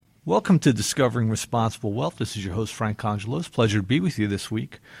Welcome to Discovering Responsible Wealth. This is your host, Frank Congelos. Pleasure to be with you this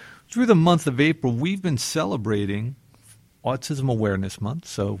week. Through the month of April, we've been celebrating Autism Awareness Month.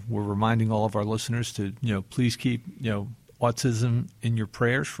 So we're reminding all of our listeners to, please keep, autism in your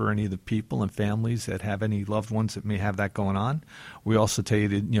prayers for any of the people and families that have any loved ones that may have that going on. We also tell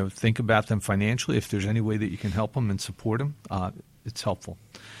you to, think about them financially. If there's any way that you can help them and support them, it's helpful.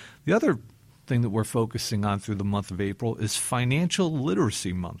 The other thing that we're focusing on through the month of April is Financial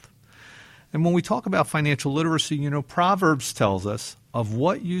Literacy Month. And when we talk about financial literacy, Proverbs tells us, of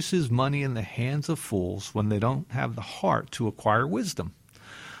what use is money in the hands of fools when they don't have the heart to acquire wisdom?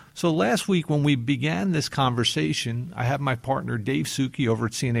 So last week when we began this conversation, I have my partner Dave Suki over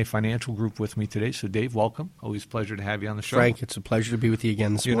at CNA Financial Group with me today. So Dave, welcome. Always a pleasure to have you on the show. Frank, it's a pleasure to be with you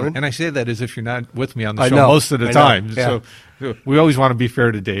again this morning. And I say that as if you're not with me on the show most of the time. Yeah. So we always want to be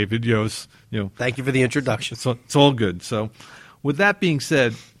fair to Dave. Thank you for the introduction. It's all good. So with that being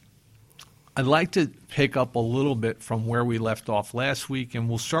said, I'd like to pick up a little bit from where we left off last week, and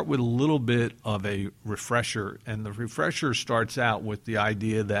we'll start with a little bit of a refresher. And the refresher starts out with the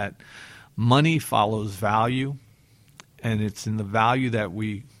idea that money follows value, and it's in the value that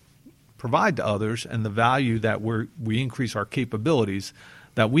we provide to others and the value that we increase our capabilities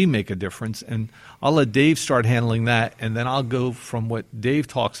that we make a difference. And I'll let Dave start handling that, and then I'll go from what Dave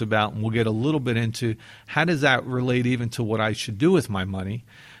talks about, and we'll get a little bit into how does that relate even to what I should do with my money.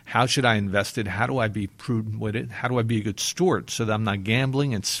 How should I invest it? How do I be prudent with it? How do I be a good steward so that I'm not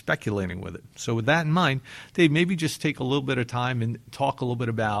gambling and speculating with it? So with that in mind, Dave, maybe just take a little bit of time and talk a little bit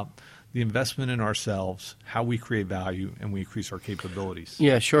about the investment in ourselves, how we create value, and we increase our capabilities.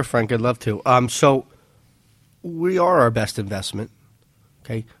 Yeah, sure, Frank. I'd love to. So we are our best investment.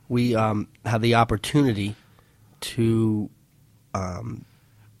 Okay, we have the opportunity to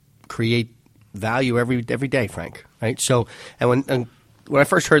create value every day, Frank. Right. So and when I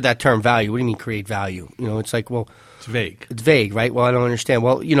first heard that term value, what do you mean create value? It's like, well, it's vague. It's vague, right? Well, I don't understand.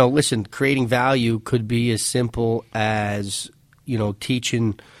 Well, listen, creating value could be as simple as,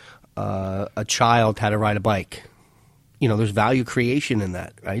 teaching a child how to ride a bike. There's value creation in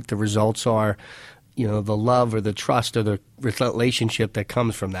that, right? The results are, the love or the trust or the relationship that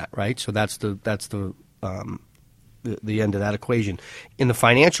comes from that, right? So that's the end of that equation. In the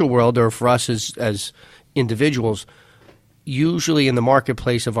financial world, or for us as individuals, usually in the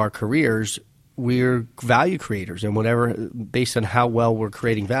marketplace of our careers, we're value creators, and whatever, based on how well we're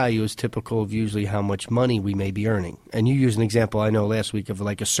creating value, is typical of usually how much money we may be earning. And you used an example I know last week of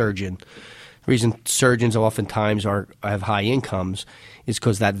like a surgeon. The reason surgeons oftentimes have high incomes is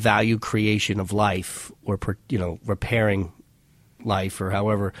because that value creation of life, or repairing life, or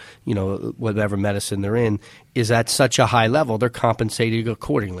however, whatever medicine they're in, is at such a high level, they're compensated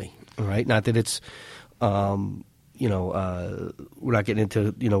accordingly. All right, not that it's we're not getting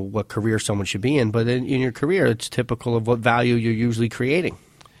into, what career someone should be in, but in your career, it's typical of what value you're usually creating.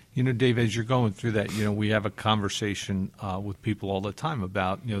 Dave, as you're going through that, we have a conversation with people all the time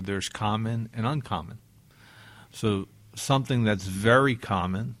about, there's common and uncommon. So something that's very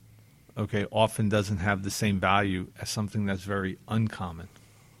common, often doesn't have the same value as something that's very uncommon.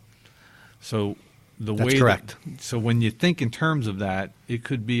 So that's correct. So when you think in terms of that, it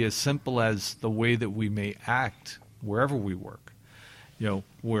could be as simple as the way that we may act wherever we work,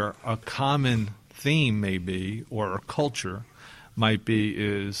 where a common theme may be, or a culture might be,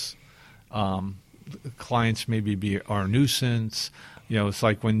 is clients maybe are a nuisance. It's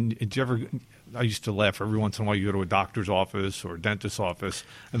like I used to laugh every once in a while. You go to a doctor's office or a dentist's office,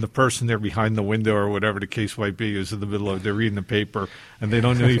 and the person there behind the window, or whatever the case might be, is in the middle of, they're reading the paper, and they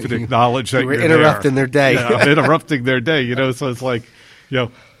don't even acknowledge that you're interrupting their day. Yeah, interrupting their day. So it's like,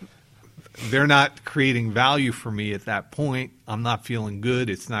 they're not creating value for me at that point. I'm not feeling good.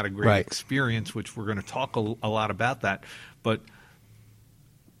 It's not a great experience, which we're going to talk a lot about that. But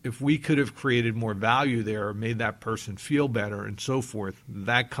if we could have created more value there, or made that person feel better and so forth,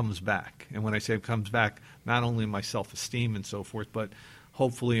 that comes back. And when I say it comes back, not only my self-esteem and so forth, but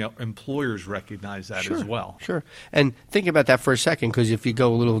hopefully employers recognize that as well. Sure. And think about that for a second, because if you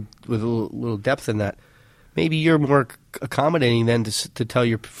go with a little depth in that, maybe you're more accommodating then to tell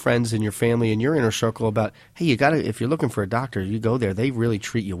your friends and your family and your inner circle about, hey, if you're looking for a doctor, you go there. They really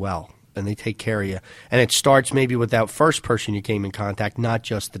treat you well, and they take care of you. And it starts maybe with that first person you came in contact, not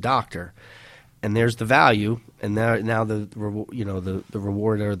just the doctor. And there's the value, and now the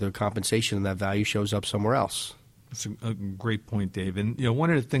reward or the compensation of that value shows up somewhere else. That's a great point, Dave. And one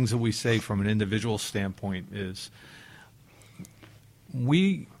of the things that we say from an individual standpoint is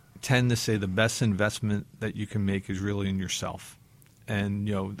we tend to say the best investment that you can make is really in yourself. And,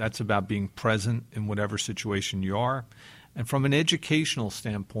 that's about being present in whatever situation you are, And from an educational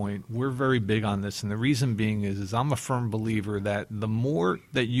standpoint, we're very big on this. And the reason being is I'm a firm believer that the more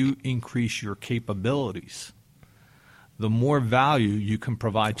that you increase your capabilities, the more value you can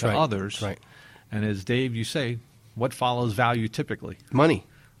provide to others. That's right. And as Dave, you say, what follows value typically? Money.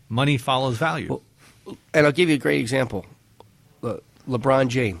 Money follows value. Well, and I'll give you a great example. LeBron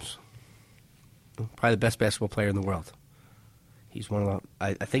James, probably the best basketball player in the world. He's one of the,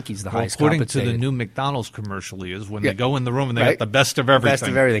 I think he's the highest compensated. According to the new McDonald's commercial, is when they go in the room and they got the best of everything. Best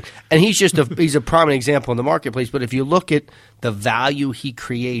of everything. And he's just he's a prominent example in the marketplace. But if you look at the value he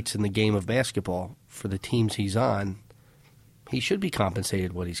creates in the game of basketball for the teams he's on, he should be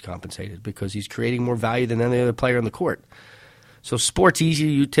compensated what he's compensated because he's creating more value than any other player on the court. So sports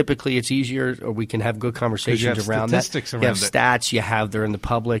easy. Typically it's easier, or we can have good conversations around that. Statistics you have stats. You have they're in the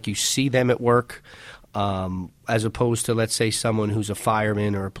public. You see them at work, as opposed to let's say someone who's a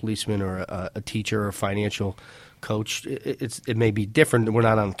fireman or a policeman or a teacher or a financial coach. It may be different. We're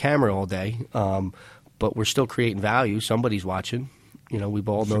not on camera all day, but we're still creating value. Somebody's watching. You know, we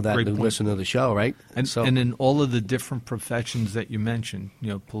all know that who listen to the show, right? And in all of the different professions that you mentioned, you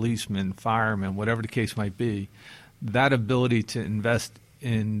know, policemen, firemen, whatever the case might be, that ability to invest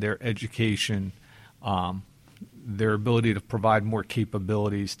in their education, their ability to provide more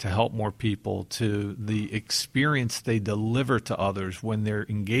capabilities, to help more people, to the experience they deliver to others when they're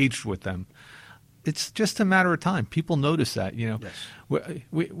engaged with them, it's just a matter of time. People notice that, you know. Yes.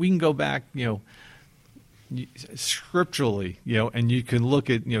 We can go back, you know, scripturally, you know, and you can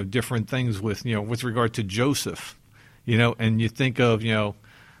look at, you know, different things with, you know, with regard to Joseph, you know, and you think of, you know,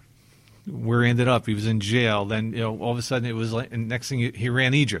 where he ended up. He was in jail. Then, you know, all of a sudden it was like, and next thing he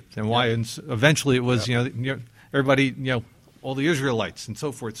ran Egypt. And why? And eventually it was, you know, everybody, you know, all the Israelites and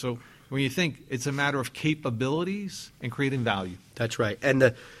so forth. So when you think it's a matter of capabilities and creating value. That's right.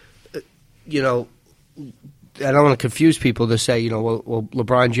 And, you know, I don't want to confuse people to say, you know, well,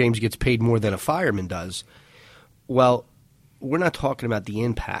 LeBron James gets paid more than a fireman does. Well, we're not talking about the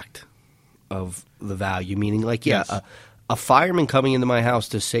impact of the value, meaning like, a fireman coming into my house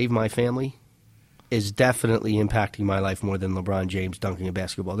to save my family is definitely impacting my life more than LeBron James dunking a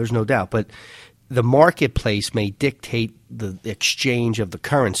basketball. There's no doubt. But the marketplace may dictate the exchange of the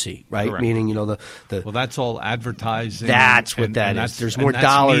currency, right? Correct. Meaning, you know, the well, that's all advertising. That's what that is. There's more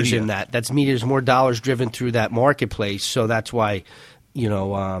dollars in that. That's media. There's more dollars driven through that marketplace. So that's why, you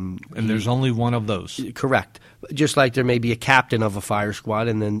know. And there's only one of those. Correct. Just like there may be a captain of a fire squad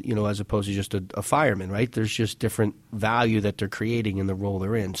and then, you know, as opposed to just a fireman, right? There's just different value that they're creating in the role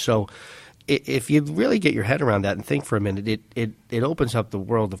they're in. So if you really get your head around that and think for a minute, it opens up the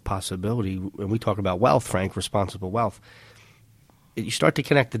world of possibility. When we talk about wealth, Frank, responsible wealth, you start to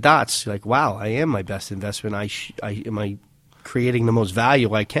connect the dots. You're like, wow, I am my best investment. Am I creating the most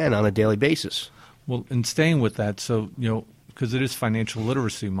value I can on a daily basis? Well, and staying with that, so, you know, because it is Financial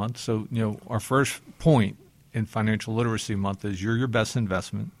Literacy Month, so, you know, our first point in Financial Literacy Month is you're your best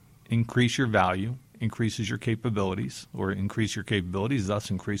investment, increase your value, increases your capabilities, or increase your capabilities, thus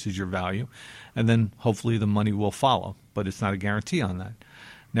increases your value, and then hopefully the money will follow, but it's not a guarantee on that.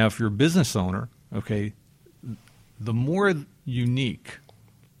 Now, if you're a business owner, okay, the more unique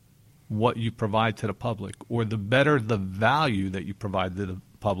what you provide to the public, or the better the value that you provide to the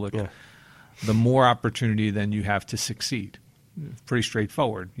public, the more opportunity then you have to succeed. Pretty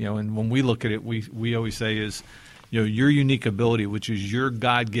straightforward, you know. And when we look at it, we always say is, you know, your unique ability, which is your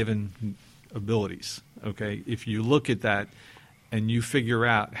God-given abilities. Okay, if you look at that and you figure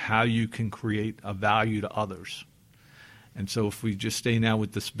out how you can create a value to others, and so if we just stay now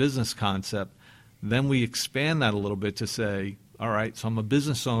with this business concept, then we expand that a little bit to say, all right, so I'm a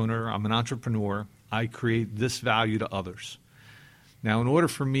business owner, I'm an entrepreneur, I create this value to others. Now, in order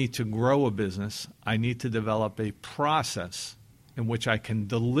for me to grow a business, I need to develop a process in which I can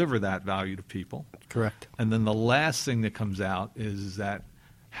deliver that value to people. Correct. And then the last thing that comes out is that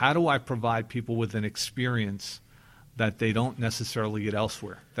how do I provide people with an experience that they don't necessarily get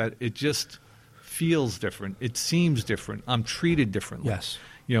elsewhere? That it just feels different. It seems different. I'm treated differently. Yes.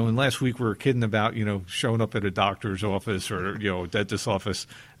 You know, and last week we were kidding about, you know, showing up at a doctor's office or, you know, dentist's office,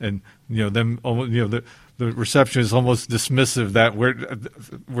 and, you know, them, you know, the reception is almost dismissive that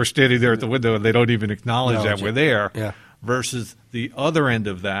we're standing there at the window and they don't even acknowledge that we're there. Yeah. Versus the other end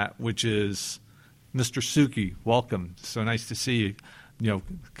of that, which is, Mr. Suki, welcome. So nice to see you. You know,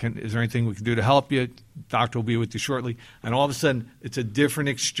 is there anything we can do to help you? Doctor will be with you shortly. And all of a sudden, it's a different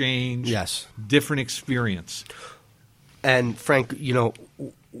exchange, different experience. And Frank, you know,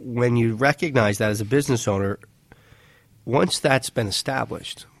 when you recognize that as a business owner, once that's been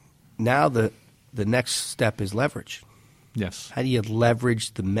established, now the next step is leverage. Yes. How do you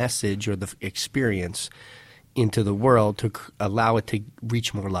leverage the message or the experience into the world to allow it to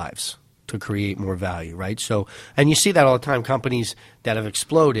reach more lives, to create more value, right? So, and you see that all the time, companies that have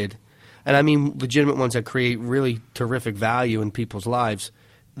exploded, and I mean legitimate ones that create really terrific value in people's lives,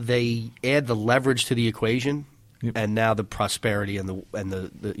 they add the leverage to the equation, Yep. and now the prosperity and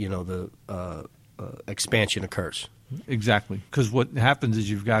the expansion occurs. Exactly. Because what happens is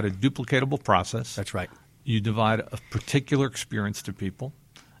you've got a duplicatable process. That's right. You divide a particular experience to people.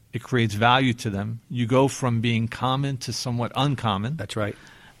 It creates value to them. You go from being common to somewhat uncommon. That's right.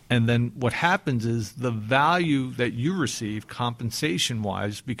 And then what happens is the value that you receive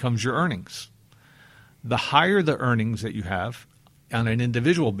compensation-wise becomes your earnings. The higher the earnings that you have on an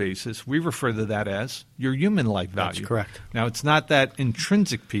individual basis, we refer to that as your human life value. That's correct. Now, it's not that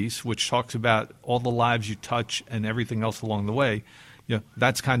intrinsic piece, which talks about all the lives you touch and everything else along the way. You know,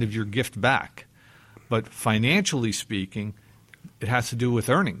 that's kind of your gift back. But financially speaking, it has to do with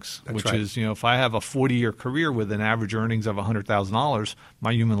earnings, That's which right. is, if I have a 40-year career with an average earnings of $100,000,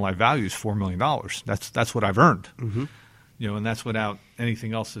 my human life value is $4 million. That's what I've earned. Mm-hmm. And that's without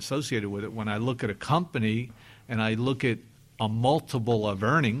anything else associated with it. When I look at a company and I look at a multiple of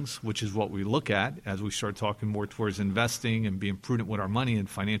earnings, which is what we look at as we start talking more towards investing and being prudent with our money and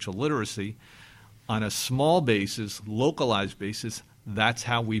financial literacy, on a small basis, localized basis, that's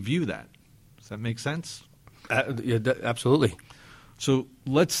how we view that. Does that make sense? Absolutely. So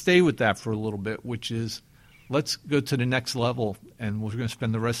let's stay with that for a little bit, which is let's go to the next level, and we're going to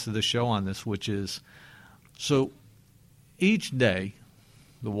spend the rest of the show on this, which is so each day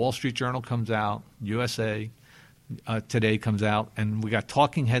the Wall Street Journal comes out, USA Today comes out, and we got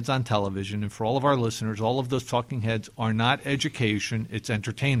talking heads on television. And for all of our listeners, all of those talking heads are not education, it's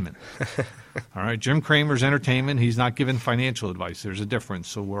entertainment. All right, Jim Cramer's entertainment. He's not giving financial advice. There's a difference,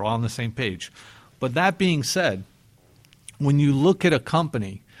 so we're all on the same page. But that being said, when you look at a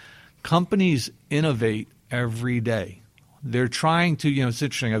company, companies innovate every day. They're trying to, it's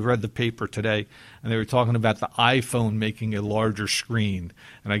interesting. I read the paper today, and they were talking about the iPhone making a larger screen.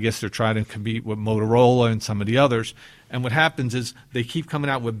 And I guess they're trying to compete with Motorola and some of the others. And what happens is they keep coming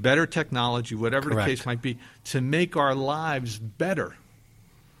out with better technology, whatever Correct. the case might be, to make our lives better.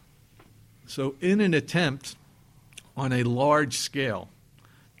 So in an attempt on a large scale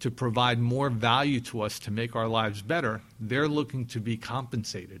to provide more value to us to make our lives better, they're looking to be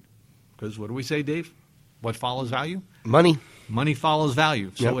compensated. Because what do we say, Dave? What follows value? Money. Money follows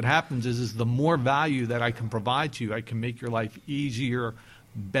value. So Yep. what happens is the more value that I can provide to you, I can make your life easier,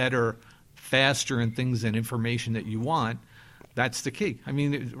 better, faster, and things and information that you want. That's the key. I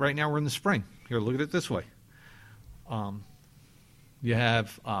mean, right now we're in the spring. Here, look at it this way. You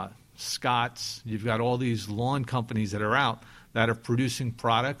have Scott's. You've got all these lawn companies that are out that are producing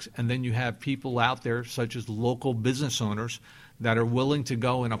products, and then you have people out there, such as local business owners, that are willing to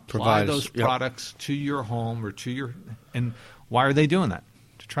go and apply Provides, those yep. products to your home or to your. And why are they doing that?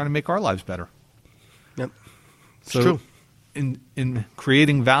 To try to make our lives better. Yep. It's So true. in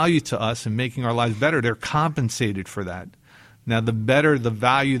creating value to us and making our lives better, they're compensated for that. Now, the better the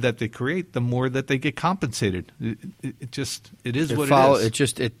value that they create, the more that they get compensated. It is what it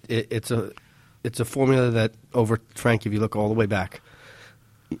is. It's a formula that Frank, if you look all the way back,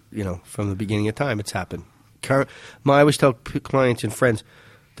 from the beginning of time, it's happened. I always tell clients and friends,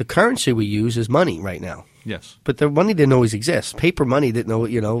 the currency we use is money right now. Yes. But the money didn't always exist. Paper money didn't know,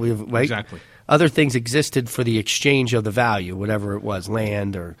 right? Exactly. Other things existed for the exchange of the value, whatever it was,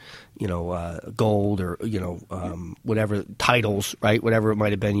 land or, gold or, whatever, titles, right? Whatever it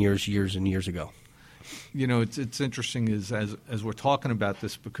might have been years and years ago. It's interesting is as we're talking about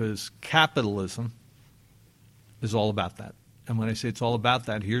this, because capitalism is all about that. And when I say it's all about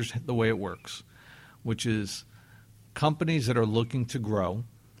that, here's the way it works, which is companies that are looking to grow.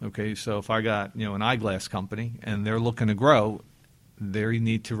 Okay, so if I got an eyeglass company and they're looking to grow, they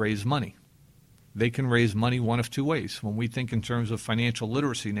need to raise money. They can raise money one of two ways. When we think in terms of financial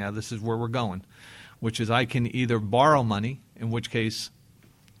literacy now, this is where we're going, which is I can either borrow money, in which case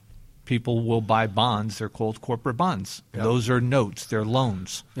people will buy bonds. They're called corporate bonds. Yep. Those are notes. They're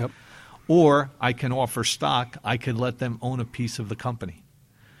loans. Yep. Or I can offer stock. I could let them own a piece of the company.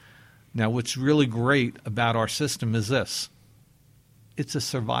 Now, what's really great about our system is this. It's a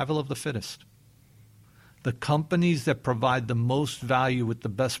survival of the fittest. The companies that provide the most value with the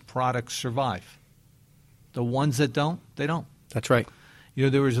best products survive. The ones that don't, they don't. That's right.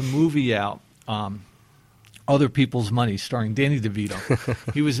 There was a movie out, Other People's Money, starring Danny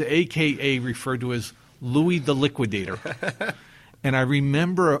DeVito. He was a.k.a. referred to as Louis the Liquidator. And I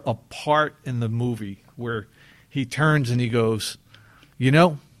remember a part in the movie where he turns and he goes,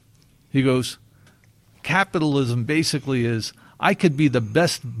 capitalism basically is, I could be the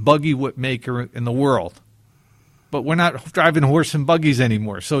best buggy whip maker in the world, but we're not driving horse and buggies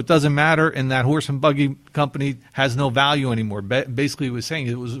anymore. So it doesn't matter, and that horse and buggy company has no value anymore. Basically, he was saying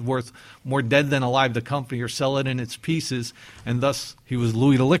it was worth more dead than alive, the company, or sell it in its pieces, and thus he was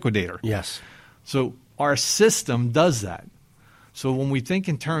Louis the Liquidator. Yes. So our system does that. So when we think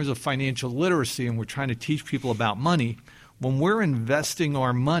in terms of financial literacy and we're trying to teach people about money, when we're investing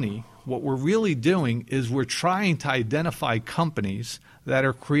our money, what we're really doing is we're trying to identify companies that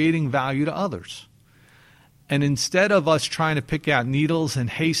are creating value to others. And instead of us trying to pick out needles and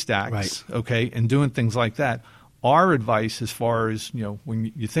haystacks, right, okay, and doing things like that, our advice as far as,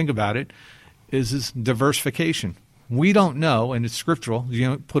 when you think about it, is diversification. We don't know, and it's scriptural, you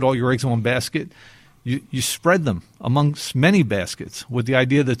don't put all your eggs in one basket. You spread them amongst many baskets with the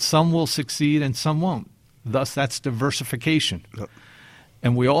idea that some will succeed and some won't. Thus, that's diversification. Yep.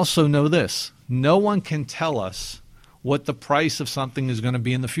 And we also know this. No one can tell us what the price of something is going to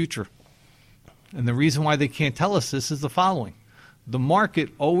be in the future. And the reason why they can't tell us this is the following. The market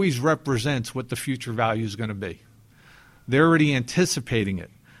always represents what the future value is going to be. They're already anticipating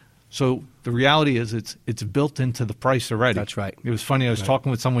it. So the reality is it's built into the price already. That's right. It was funny. I was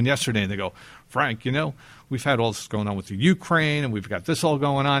talking with someone yesterday, and they go, Frank, we've had all this going on with the Ukraine, and we've got this all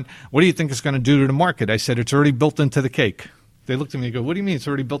going on. What do you think it's going to do to the market? I said, it's already built into the cake. They looked at me and go, what do you mean it's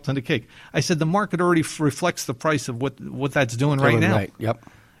already built into the cake? I said, the market already reflects the price of what that's doing right now. Right. Yep.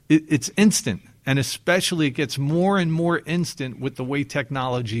 It's instant. And especially it gets more and more instant with the way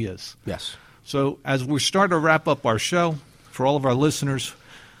technology is. Yes. So as we start to wrap up our show, for all of our listeners,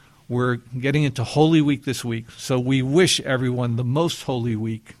 we're getting into Holy Week this week. So we wish everyone the most Holy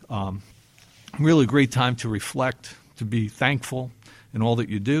Week. Really great time to reflect, to be thankful in all that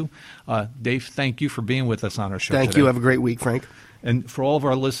you do. Dave, thank you for being with us on our show today. Thank you. Have a great week, Frank. And for all of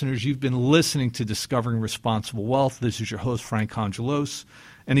our listeners, you've been listening to Discovering Responsible Wealth. This is your host, Frank Congelos.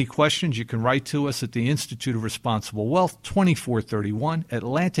 Any questions, you can write to us at the Institute of Responsible Wealth, 2431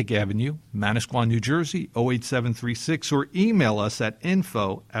 Atlantic Avenue, Manasquan, New Jersey, 08736, or email us at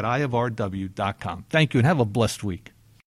info@iofrw.com. Thank you, and have a blessed week.